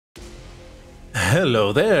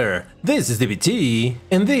Hello there, this is WTF,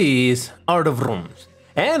 and these are the rooms.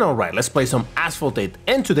 And alright, let's play some Asphalt 8,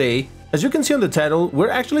 and today, as you can see on the title, we're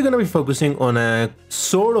actually going to be focusing on a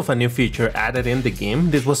sort of a new feature added in the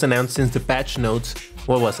game. This was announced since the patch notes,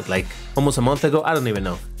 what was it, like almost a month ago? I don't even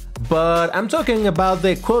know. But I'm talking about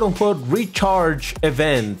the quote-unquote recharge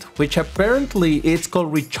event, which apparently it's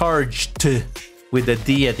called recharged, with the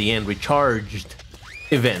D at the end, recharged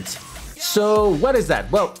event. So what is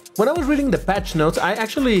that? Well, when I was reading the patch notes, I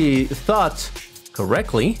actually thought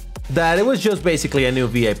correctly that it was just basically a new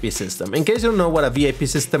VIP system. In case you don't know what a VIP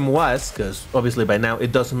system was, because obviously by now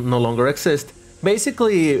it doesn't no longer exist,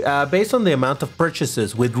 basically based on the amount of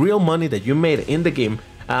purchases with real money that you made in the game,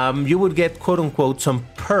 you would get quote-unquote some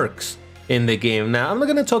perks in the game. Now, I'm not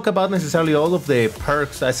going to talk about necessarily all of the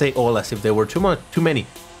perks. I say all as if there were too many.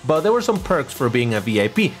 But there were some perks for being a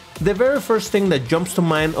VIP. The very first thing that jumps to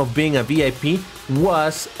mind of being a VIP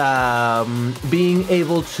was being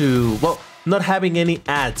able to, well, not having any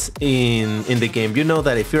ads in the game. You know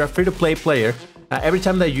that if you're a free-to-play player, every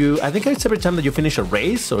time that I think it's every time that you finish a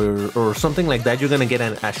race or something like that, you're gonna get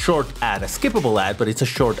a short ad, a skippable ad, but it's a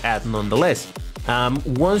short ad nonetheless.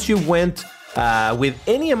 Once you went with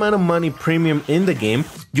any amount of money premium in the game,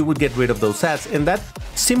 you would get rid of those ads, and that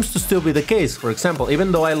seems to still be the case. For example,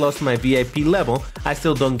 even though I lost my VIP level, I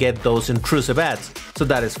still don't get those intrusive ads, so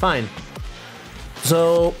that is fine.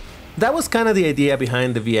 So that was kind of the idea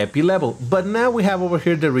behind the VIP level, but now we have over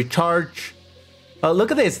here the recharge.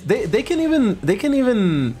 Look at this, they can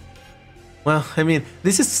even, well, I mean,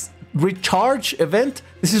 this is recharge event,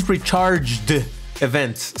 this is recharged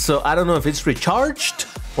events, so I don't know if it's recharged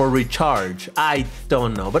or recharge, I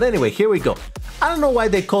don't know. But anyway, here we go. I don't know why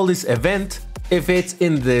they call this event if it's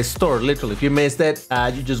in the store. Literally, if you missed it,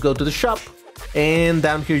 you just go to the shop, and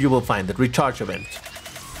down here you will find the recharge event.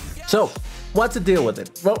 So what's the deal with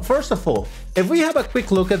it? Well, first of all, if we have a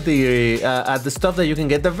quick look at the stuff that you can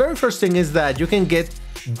get, the very first thing is that you can get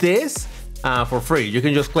this for free. You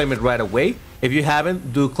can just claim it right away. If you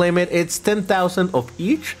haven't, do claim it. It's 10,000 of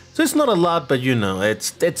each, so it's not a lot, but you know,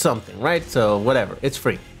 it's something, right? So whatever, it's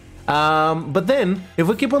free. But then, if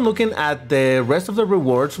we keep on looking at the rest of the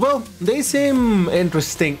rewards, well, they seem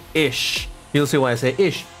interesting-ish. You'll see why I say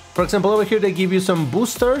ish. For example, over here they give you some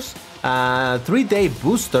boosters, 3-day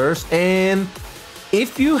boosters, and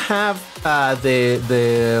if you have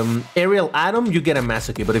the aerial atom, you get a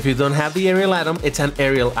master key. But if you don't have the aerial atom, it's an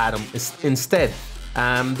aerial atom instead.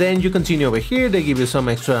 Then you continue over here, they give you some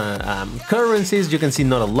extra currencies. You can see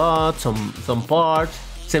not a lot, some parts.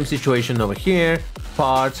 Same situation over here,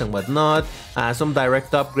 parts and whatnot. Some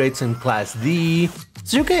direct upgrades in class D.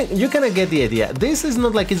 So you kind of get the idea. This is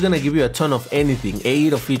not like it's gonna give you a ton of anything.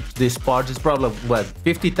 8 of each these parts is probably what,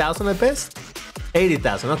 50,000 at best?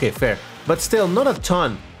 80,000, okay, fair. But still not a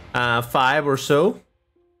ton. 5 or so.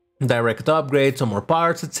 Direct upgrades, some more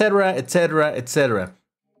parts, etc, etc, etc.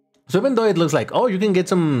 So even though it looks like, oh, you can get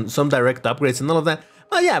some direct upgrades and all of that,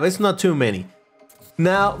 well, yeah, but it's not too many.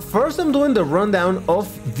 Now, first I'm doing the rundown of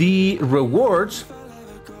the rewards,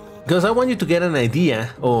 because I want you to get an idea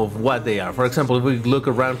of what they are. For example, if we look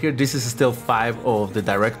around here, this is still 5 of the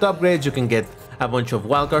direct upgrades. You can get a bunch of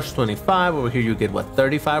wildcards, 25. Over here you get, what,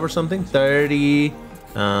 35 or something? 30,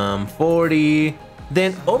 40.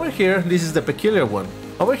 Then over here, this is the peculiar one.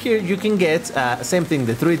 Over here you can get, same thing,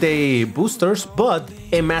 the 3-day boosters, but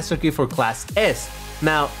a master key for class S.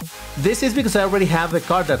 Now, this is because I already have the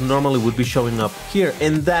card that normally would be showing up here,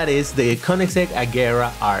 and that is the Koenigsegg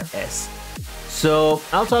Agera RS. So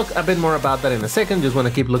I'll talk a bit more about that in a second. Just want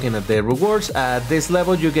to keep looking at the rewards. At this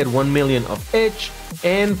level you get 1 million of each,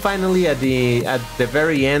 and finally at the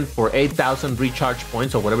very end, for 8,000 recharge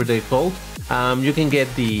points or whatever they're called, you can get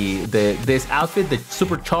this outfit, the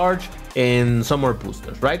supercharge, and some more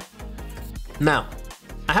boosters, right? Now,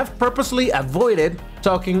 I have purposely avoided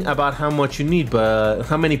talking about how much you need, but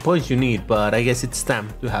how many points you need, but I guess it's time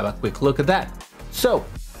to have a quick look at that. So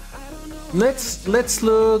let's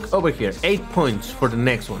look over here. 8 points for the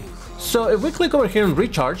next one. So if we click over here on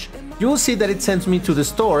recharge, you will see that it sends me to the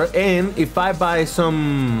store, and if I buy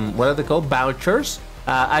some, what are they called, vouchers,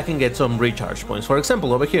 I can get some recharge points. For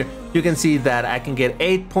example, over here you can see that I can get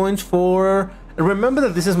 8 points for, remember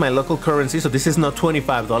that this is my local currency, so this is not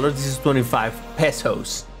 $25, this is 25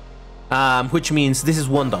 pesos, which means this is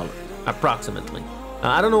 $1 approximately.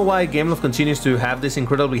 I don't know why Gameloft continues to have this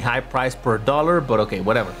incredibly high price per dollar, but okay,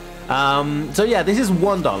 whatever. So yeah, this is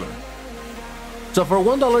 $1. So for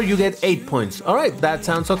 $1 you get 8 points. Alright, that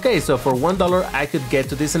sounds okay. So for $1 I could get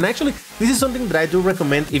to this, and actually this is something that I do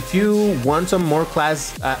recommend if you want some more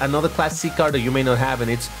class, another class C card that you may not have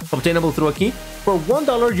and it's obtainable through a key. For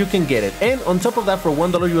 $1 you can get it, and on top of that, for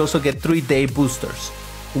 $1 you also get 3-day boosters.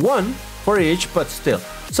 One for each, but still.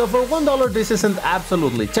 So for $1 this isn't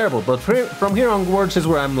absolutely terrible, but from here onwards is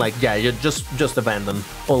where I'm like, yeah, you just abandon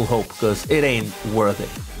all hope, because it ain't worth it.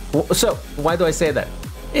 So why do I say that?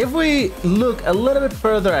 If we look a little bit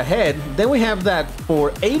further ahead, then we have that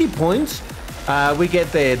for 80 points, we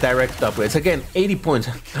get the direct upgrades. Again, 80 points.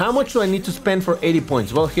 How much do I need to spend for 80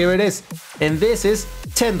 points? Well, here it is, and this is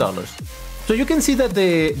 $10. So you can see that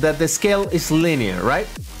the scale is linear, right?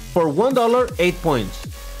 For $1, 8 points.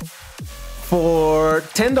 For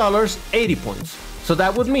 $10, 80 points. So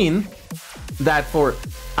that would mean that for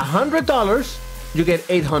 $100, you get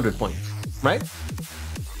 800 points, right?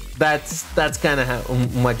 That's kind of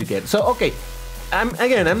what you get. So okay, I'm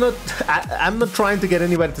not trying to get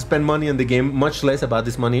anybody to spend money on the game, much less about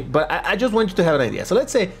this money, but I just want you to have an idea. So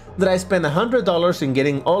let's say that I spend $100 in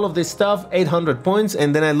getting all of this stuff, 800 points,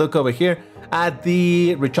 and then I look over here at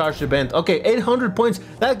the recharge event. Okay, 800 points.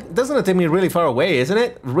 That's gonna take me really far away, isn't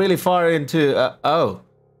it? Really far into oh,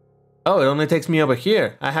 it only takes me over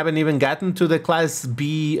here. I haven't even gotten to the class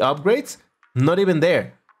B upgrades. Not even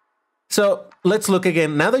there. So let's look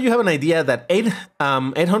again. Now that you have an idea that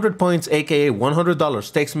 800 points, aka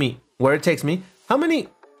 $100, takes me where it takes me, how many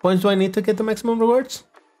points do I need to get the maximum rewards?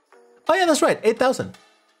 Oh yeah, that's right, 8,000.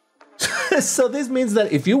 So this means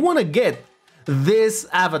that if you want to get this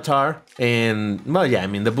avatar, and well, yeah, I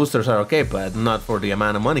mean the boosters are okay, but not for the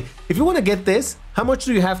amount of money. If you want to get this, how much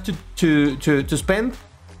do you have to spend?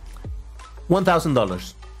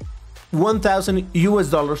 $1,000.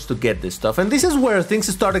 $1,000 to get this stuff. And this is where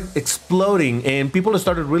things started exploding and people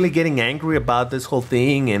started really getting angry about this whole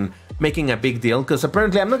thing and making a big deal, because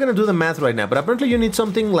apparently, I'm not going to do the math right now, but apparently you need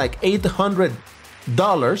something like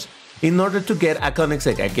 $800 in order to get a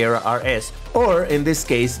Koenigsegg Agera RS, or in this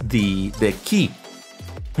case, the key.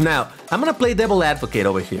 Now, I'm going to play devil advocate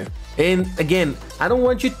over here. And again, I don't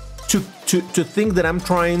want you to think that I'm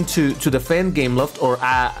trying to defend Gameloft or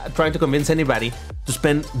trying to convince anybody to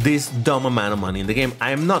spend this dumb amount of money in the game.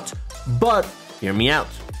 I am not, but hear me out.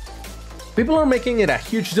 People are making it a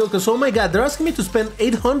huge deal because, oh my god, they're asking me to spend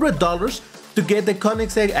 $800 to get the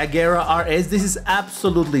Koenigsegg Agera RS. This is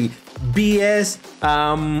absolutely BS.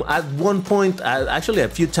 At one point, actually a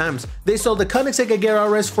few times, they sold the Koenigsegg Agera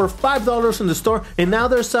RS for $5 in the store, and now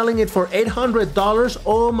they're selling it for $800.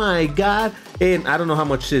 Oh my god. And I don't know how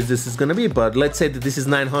much this is gonna be, but let's say that this is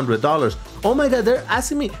 $900. Oh my god, they're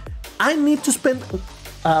asking me, I need to spend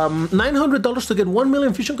 $900 to get 1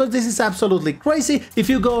 million fusion coins. This is absolutely crazy. If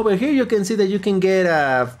you go over here, you can see that you can get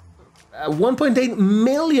 1.8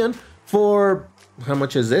 million for, how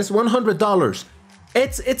much is this? $100.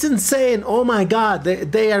 It's insane. Oh my god,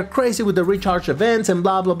 they are crazy with the recharge events and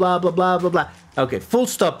blah blah blah blah blah blah blah. Okay, full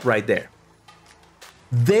stop right there.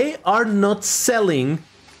 They are not selling,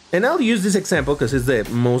 and I'll use this example because it's the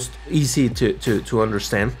most easy to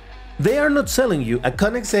understand. They are not selling you a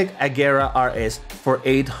Koenigsegg Agera RS for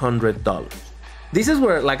 $800. This is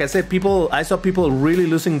where, like I said, I saw people really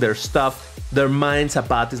losing their stuff, their minds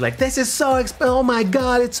about this. Like, this is so expensive. Oh my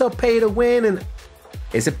god, it's so pay to win. And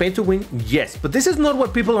is it pay to win? Yes, but this is not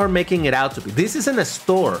what people are making it out to be. This isn't a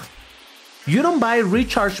store. You don't buy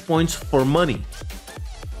recharge points for money.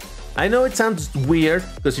 I know it sounds weird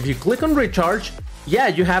because if you click on recharge, yeah,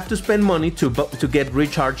 you have to spend money to get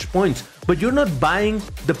recharge points, but you're not buying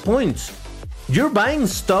the points. You're buying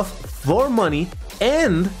stuff for money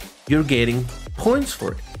and you're getting points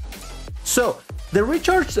for it. So the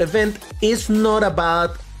recharge event is not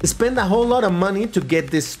about spend a whole lot of money to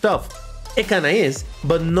get this stuff. It kinda is,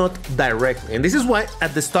 but not directly. And this is why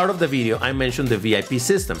at the start of the video I mentioned the VIP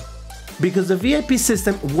system, because the VIP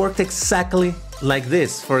system worked exactly like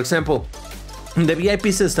this. For example, in the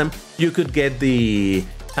VIP system, you could get the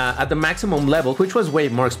at the maximum level, which was way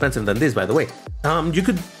more expensive than this, by the way. You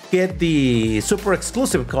could get the super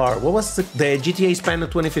exclusive car. What was the GTA Spano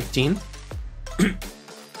 2015?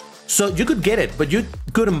 So you could get it, but you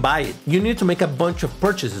couldn't buy it. You need to make a bunch of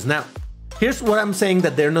purchases. Now, here's what I'm saying,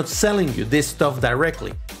 that they're not selling you this stuff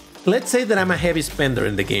directly. Let's say that I'm a heavy spender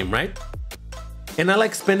in the game, right? And I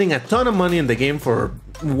like spending a ton of money in the game for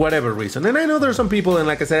whatever reason. And I know there's some people, and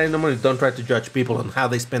like I said, I normally don't try to judge people on how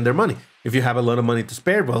they spend their money. If you have a lot of money to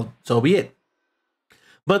spare, well, so be it.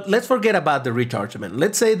 But let's forget about the recharge event.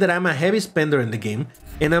 Let's say that I'm a heavy spender in the game,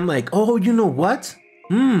 and I'm like, oh, you know what?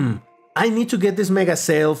 I need to get this mega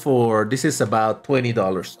sale for, this is about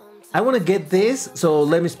 $20. I want to get this, so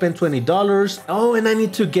let me spend $20. Oh, and I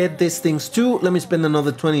need to get these things too. Let me spend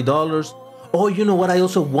another $20. Oh, you know what? I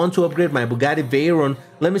also want to upgrade my Bugatti Veyron.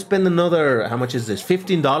 Let me spend another, how much is this?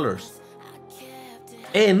 $15.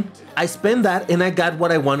 And I spent that and I got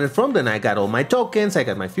what I wanted from them. I got all my tokens, I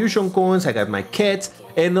got my fusion coins, I got my kits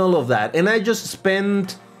and all of that. And I just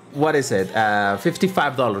spent, what is it,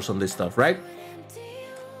 $55 on this stuff, right?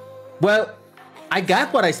 Well, I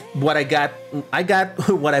got what I got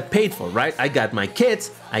what I paid for, right? I got my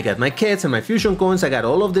kits and my fusion coins, I got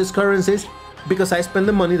all of these currencies because I spent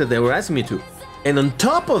the money that they were asking me to. And on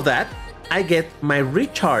top of that, I get my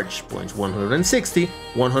recharge points, 160,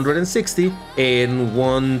 160, and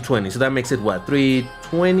 120. So that makes it what?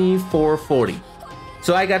 320, 440.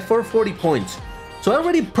 So I got 440 points. So I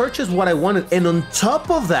already purchased what I wanted. And on top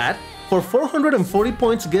of that, for 440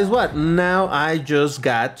 points, guess what? Now I just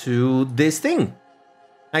got to this thing.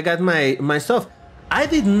 I got my stuff. I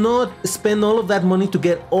did not spend all of that money to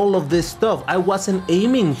get all of this stuff. I wasn't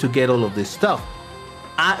aiming to get all of this stuff.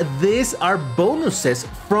 These are bonuses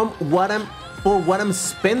from what I'm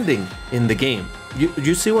spending in the game.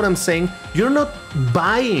 You see what I'm saying? You're not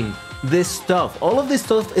buying this stuff. All of this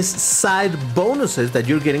stuff is side bonuses that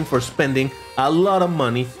you're getting for spending a lot of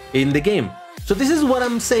money in the game. So this is what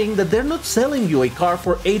I'm saying, that they're not selling you a car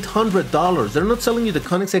for $800. They're not selling you the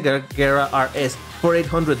Koenigsegg Agera RS for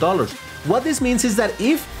 $800. What this means is that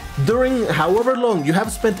if during however long you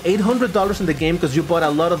have spent $800 in the game because you bought a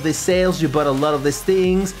lot of these sales, you bought a lot of these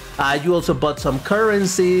things, you also bought some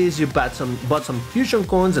currencies, you bought some fusion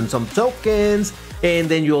coins and some tokens, and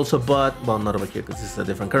then you also bought, well, not over here because this is a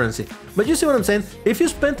different currency, but you see what I'm saying? If you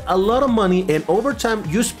spent a lot of money and over time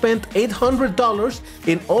you spent $800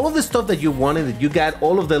 in all of the stuff that you wanted, you got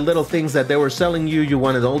all of the little things that they were selling you, you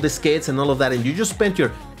wanted all the skates and all of that, and you just spent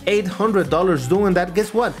your $800 doing that,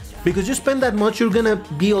 guess what? Because you spend that much, you're gonna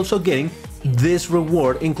be also getting this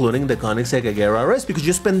reward, including the Koenigsegg Agera RS, because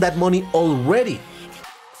you spend that money already.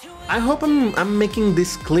 I hope I'm making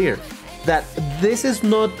this clear, that this is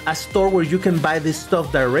not a store where you can buy this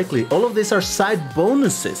stuff directly. All of these are side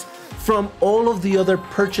bonuses from all of the other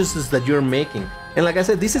purchases that you're making. And like I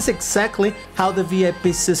said, this is exactly how the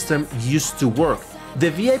VIP system used to work. The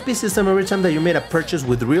VIP system, every time that you made a purchase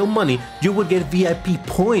with real money, you would get VIP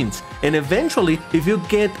points. And eventually, if you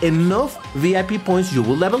get enough VIP points, you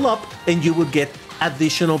will level up and you would get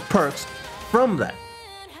additional perks from that.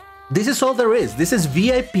 This is all there is. This is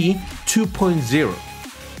VIP 2.0.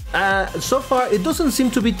 So far, it doesn't seem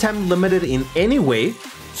to be time limited in any way.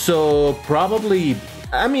 So probably,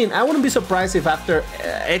 I mean, I wouldn't be surprised if after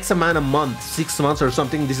X amount of months, 6 months or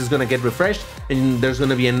something, this is gonna get refreshed and there's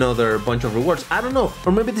gonna be another bunch of rewards. I don't know,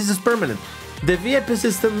 or maybe this is permanent. The VIP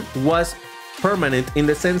system was permanent in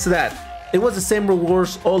the sense that it was the same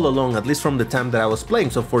rewards all along, at least from the time that I was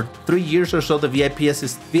playing. So for 3 years or so, the VIP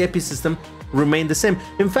system remained the same.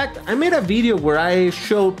 In fact, I made a video where I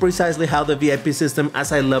showed precisely how the VIP system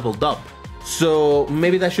as I leveled up. So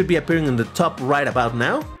maybe that should be appearing in the top right about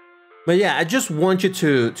now. But yeah, I just want you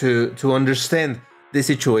to understand the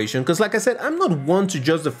situation, because like I said, I'm not one to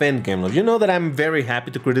just defend Gameloft. You know that I'm very happy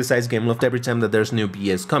to criticize Gameloft every time that there's new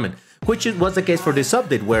BS coming, which was the case for this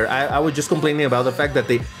update, where I was just complaining about the fact that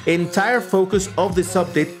the entire focus of this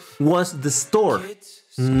update was the store.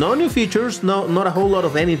 No new features, not a whole lot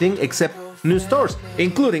of anything except new stores,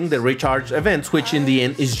 including the recharge events, which in the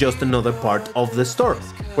end is just another part of the store,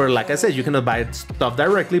 where like I said, you cannot buy stuff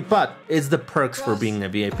directly, but it's the perks for being a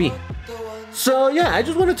VIP. So yeah, I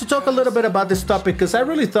just wanted to talk a little bit about this topic because I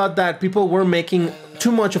really thought that people were making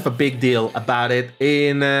too much of a big deal about it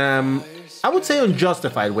in, I would say,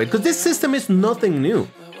 unjustified way, because this system is nothing new.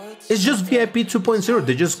 It's just VIP 2.0.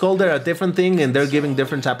 They just called it a different thing and they're giving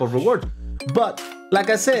different type of rewards. But like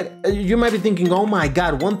I said, you might be thinking, oh my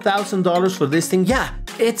god, $1,000 for this thing? Yeah,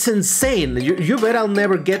 it's insane. You bet I'll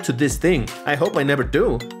never get to this thing. I hope I never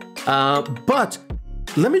do. But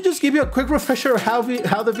let me just give you a quick refresher of how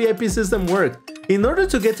the VIP system worked. In order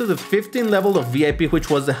to get to the 15th level of VIP, which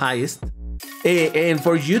was the highest, and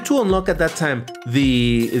for you to unlock at that time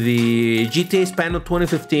the GTA Spano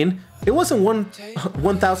 2015, it wasn't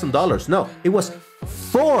 $1,000. No, it was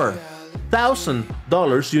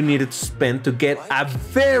 $4,000 you needed to spend to get a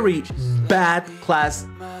very bad Class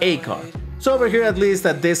A car. So over here, at least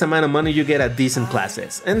at this amount of money, you get a decent Class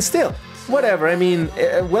S. And still, whatever, I mean,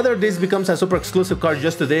 whether this becomes a super exclusive car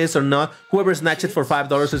just to this or not, whoever snatched it for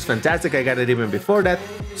 $5 is fantastic. I got it even before that,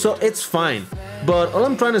 so it's fine. But all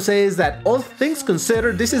I'm trying to say is that all things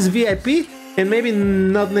considered, this is VIP and maybe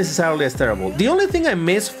not necessarily as terrible. The only thing I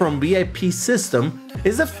miss from VIP system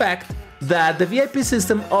is the fact that the VIP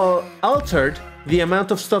system altered the amount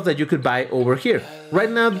of stuff that you could buy over here. Right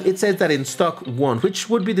now it says that in stock 1, which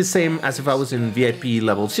would be the same as if I was in VIP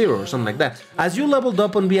level 0 or something like that. As you leveled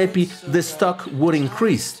up on VIP, the stock would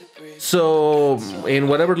increase. So in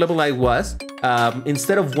whatever level I was,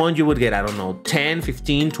 instead of 1, you would get, I don't know, 10,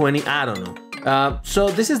 15, 20, I don't know. So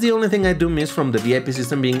this is the only thing I do miss from the VIP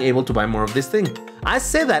system, being able to buy more of this thing. I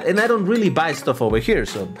say that, and I don't really buy stuff over here,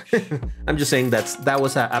 so I'm just saying that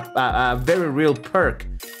was a very real perk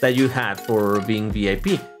that you had for being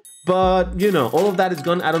VIP. But, you know, all of that is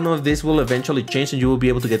gone. I don't know if this will eventually change and you will be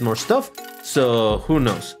able to get more stuff, so who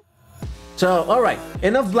knows. So, alright,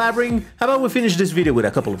 enough blabbering. How about we finish this video with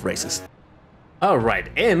a couple of races? Alright,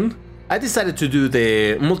 and I decided to do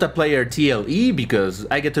the multiplayer TLE because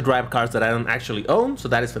I get to drive cars that I don't actually own, so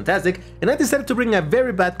that is fantastic. And I decided to bring a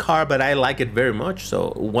very bad car, but I like it very much,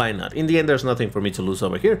 so why not? In the end, there's nothing for me to lose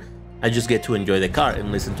over here. I just get to enjoy the car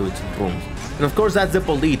and listen to its drums. And of course, that's the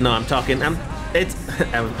Bolide. No, I'm joking. I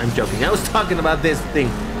was talking about this thing,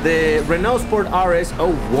 the Renault Sport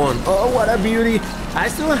RS01. Oh, what a beauty! I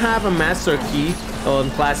still have a master key on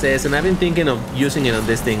Class S, and I've been thinking of using it on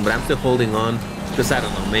this thing, but I'm still holding on because I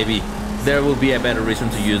don't know, maybe there will be a better reason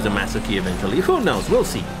to use the master key eventually. Who knows? We'll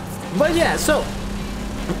see. But yeah, so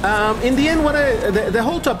in the end, the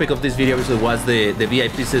whole topic of this video was the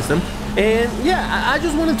VIP system, and yeah, I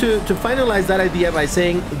just wanted to finalize that idea by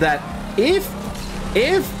saying that if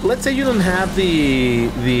let's say you don't have the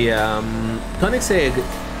Koenigsegg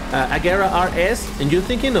Agera RS and you're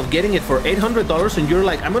thinking of getting it for $800 and you're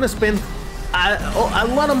like, I'm gonna spend a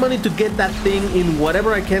lot of money to get that thing in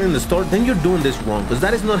whatever I can in the store, then you're doing this wrong, because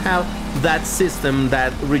that is not how that system,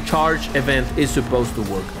 that recharge event is supposed to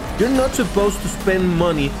work. You're not supposed to spend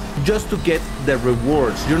money just to get the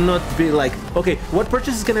rewards. You're not be like, okay, what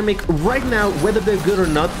purchases can I make right now, whether they're good or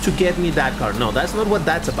not, to get me that car? No, that's not what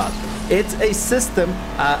that's about. It's a system,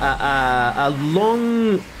 a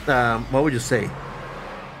long, what would you say?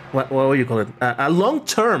 What would you call it? A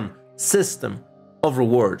long-term system of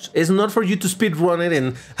rewards. It's not for you to speed run it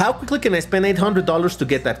and how quickly can I spend $800 to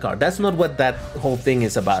get that car. That's not what that whole thing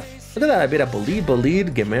is about. Look at that, I beat a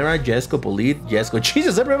Bolide, Gemera, Jesko, Bolide, Jesko.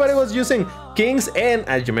 Jesus, everybody was using Kings and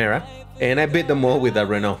a Gemera, and I beat them all with a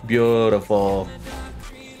Renault. Beautiful.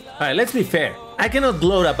 Alright, let's be fair. I cannot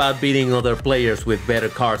gloat about beating other players with better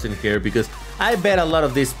cars in here, because I bet a lot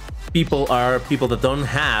of these people are people that don't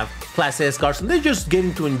have Class S cars and they're just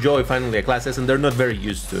getting to enjoy finally a Class S and they're not very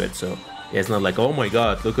used to it. So yeah, it's not like, oh my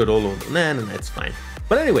god, look at all of them. Nah, it's fine.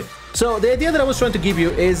 But anyway, so the idea that I was trying to give you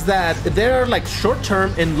is that there are like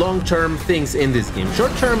short-term and long-term things in this game.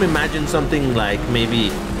 Short-term, imagine something like maybe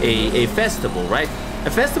a festival, right? A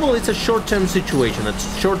festival, it's a short-term situation. It's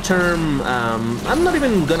short-term, I'm not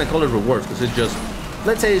even gonna call it rewards because it's just,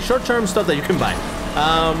 let's say, short-term stuff that you can buy.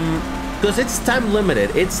 Because it's time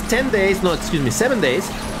limited. It's 10 days, no, excuse me, 7 days.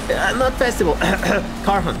 Not festival,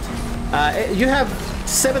 car hunt. You have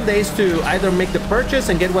 7 days to either make the purchase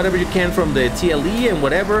and get whatever you can from the TLE and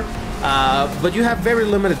whatever. But you have very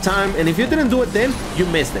limited time, and if you didn't do it then, you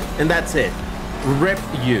missed it. And that's it. Rip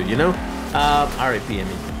you know? RIP, I mean.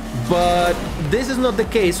 But this is not the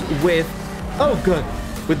case with, oh good,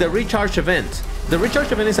 with the recharge event. The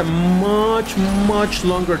recharge event is a much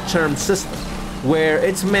longer term system where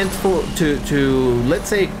it's meant for to let's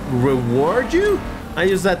say reward you. I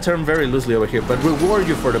use that term very loosely over here, but reward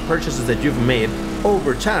you for the purchases that you've made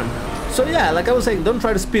over time. So yeah, like I was saying, don't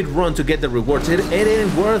try to speed run to get the rewards. It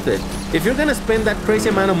ain't worth it. If you're gonna spend that crazy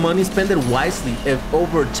amount of money, spend it wisely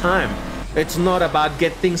over time. It's not about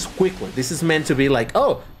get things quickly. This is meant to be like,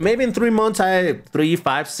 oh, maybe in 3 months, 3,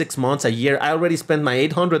 5, 6 months, a year, I already spent my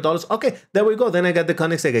 $800. Okay, there we go. Then I got the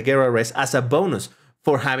Koenigsegg Agera RS as a bonus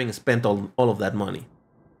for having spent all of that money.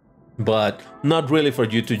 But not really for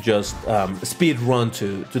you to just speed run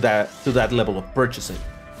to that level of purchasing.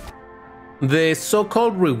 The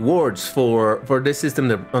so-called rewards for this system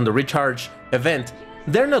on the recharge event,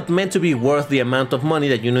 they're not meant to be worth the amount of money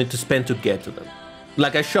that you need to spend to get to them.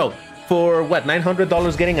 Like I showed, for what,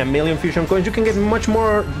 $900 getting a million fusion coins, you can get much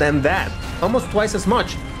more than that, almost twice as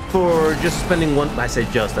much for just spending one. I say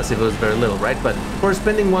just as if it was very little, right? But for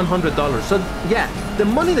spending $100. So yeah, the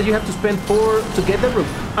money that you have to spend to get the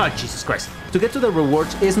Jesus Christ, to get to the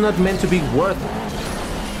rewards is not meant to be worth it.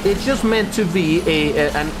 It's just meant to be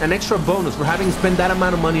an extra bonus for having spent that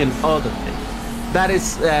amount of money on other things. That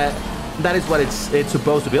is what it's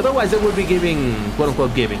supposed to be. Otherwise, they would be giving, quote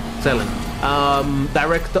unquote, selling ultimate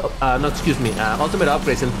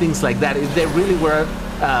upgrades and things like that if they really were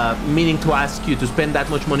meaning to ask you to spend that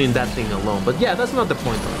much money in that thing alone. But yeah, that's not the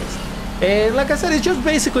point of this. And like I said, it's just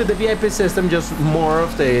basically the VIP system, just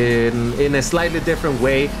morphed in a slightly different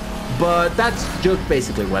way, but that's just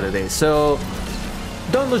basically what it is. So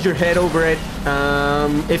don't lose your head over it.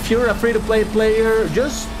 If you're a free-to-play player,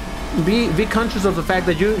 just be conscious of the fact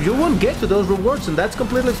that you won't get to those rewards, and that's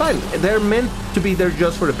completely fine. They're meant to be there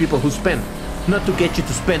just for the people who spend, not to get you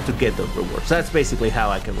to spend to get those rewards. That's basically how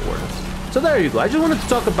I can word it. So there you go. I just wanted to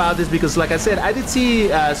talk about this because, like I said, I did see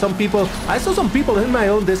some people. I saw some people in my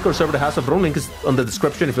own Discord server, the House of Rune. Link is on the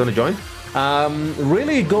description if you want to join.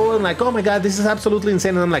 Really going like, oh my god, this is absolutely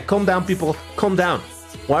insane. And I'm like, calm down, people, calm down.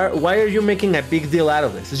 Why are you making a big deal out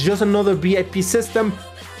of this? It's just another VIP system.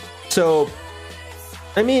 So,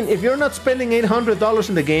 I mean, if you're not spending $800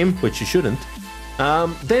 in the game, which you shouldn't,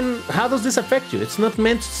 then how does this affect you? It's not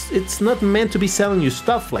meant to be selling you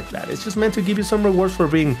stuff like that. It's just meant to give you some rewards for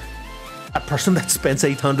being a person that spends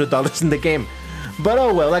 $800 in the game. But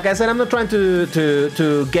oh well, like I said, I'm not trying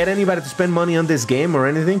to get anybody to spend money on this game or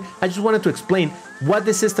anything. I just wanted to explain what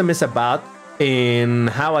the system is about and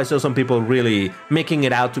how I saw some people really making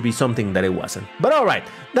it out to be something that it wasn't. But alright,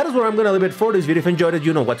 that is where I'm gonna leave it for this video. If you enjoyed it,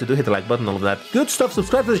 you know what to do. Hit the like button, all of that good stuff.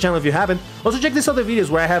 Subscribe to the channel if you haven't. Also check these other videos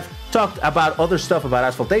where I have talked about other stuff about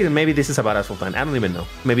Asphalt 8, and maybe this is about Asphalt 9. I don't even know.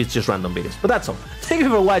 Maybe it's just random videos. But that's all. Thank you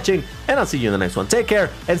for watching, and I'll see you in the next one. Take care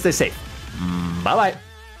and stay safe. Bye-bye.